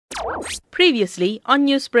Previously on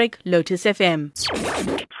Newsbreak, Lotus FM.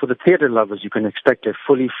 For the theatre lovers, you can expect a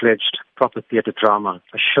fully fledged, proper theatre drama,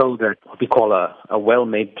 a show that we call a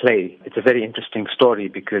well-made play. It's a very interesting story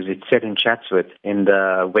because it's set in Chatsworth in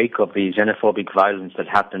the wake of the xenophobic violence that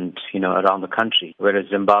happened, around the country, where a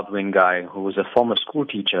Zimbabwean guy who was a former school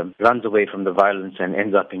teacher runs away from the violence and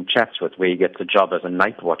ends up in Chatsworth, where he gets a job as a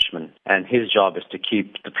night watchman. And his job is to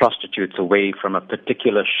keep the prostitutes away from a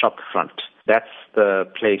particular shop front. That's the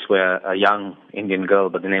place where a young Indian girl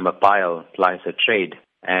by the name of Payal plies her trade.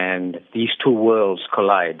 And these two worlds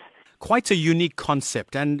collide. Quite a unique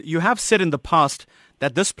concept, and you have said in the past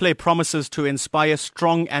that this play promises to inspire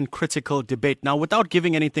strong and critical debate. Now, without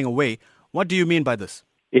giving anything away, what do you mean by this?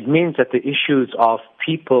 It means that the issues of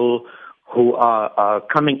people who are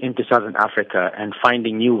coming into Southern Africa and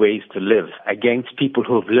finding new ways to live against people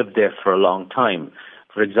who have lived there for a long time.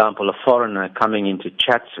 For example, a foreigner coming into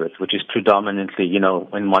Chatsworth, which is predominantly,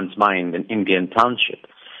 in one's mind, an Indian township,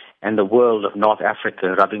 and the world of North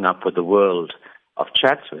Africa rubbing up with the world of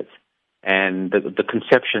Chatsworth, and the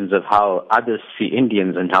conceptions of how others see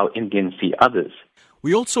Indians and how Indians see others.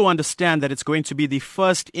 We also understand that it's going to be the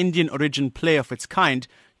first Indian origin play of its kind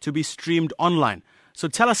to be streamed online. So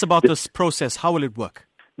tell us about this process. How will it work?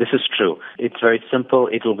 This is true. It's very simple.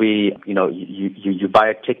 It'll be, you buy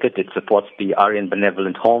a ticket. It supports the Aryan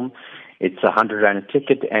Benevolent Home. It's 100 Rand a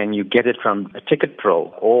ticket, and you get it from a Ticket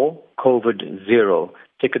Pro or COVID Zero.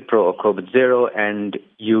 Ticket Pro or COVID Zero, and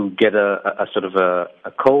you get a sort of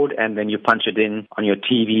a code, and then you punch it in on your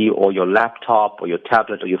TV or your laptop or your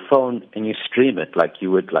tablet or your phone, and you stream it like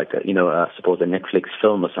you would suppose a Netflix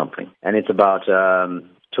film or something. And it's about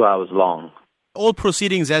 2 hours long. All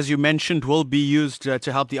proceedings, as you mentioned, will be used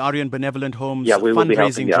to help the Aryan Benevolent Home's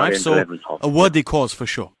fundraising drive. So a worthy cause for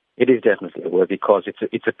sure. It is definitely a worthy cause.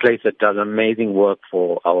 It's a place that does amazing work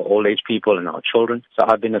for our old age people and our children. So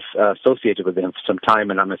I've been associated with them for some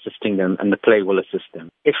time, and I'm assisting them, and the play will assist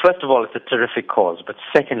them. First of all, it's a terrific cause, but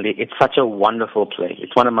secondly, it's such a wonderful play.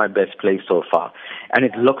 It's one of my best plays so far, and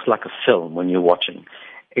it looks like a film when you're watching.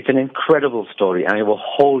 It's an incredible story, and it will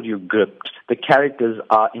hold you gripped. The characters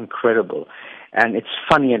are incredible, and it's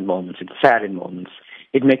funny in moments, it's sad in moments.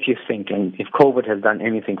 It makes you think, and if COVID has done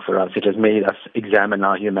anything for us, it has made us examine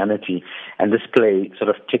our humanity, and this play sort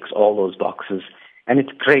of ticks all those boxes, and it's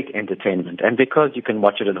great entertainment. And because you can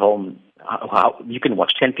watch it at home, you can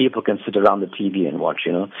watch, 10 people can sit around the TV and watch,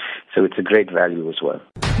 so it's a great value as well.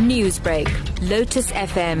 Newsbreak, Lotus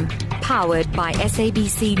FM, powered by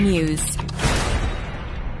SABC News.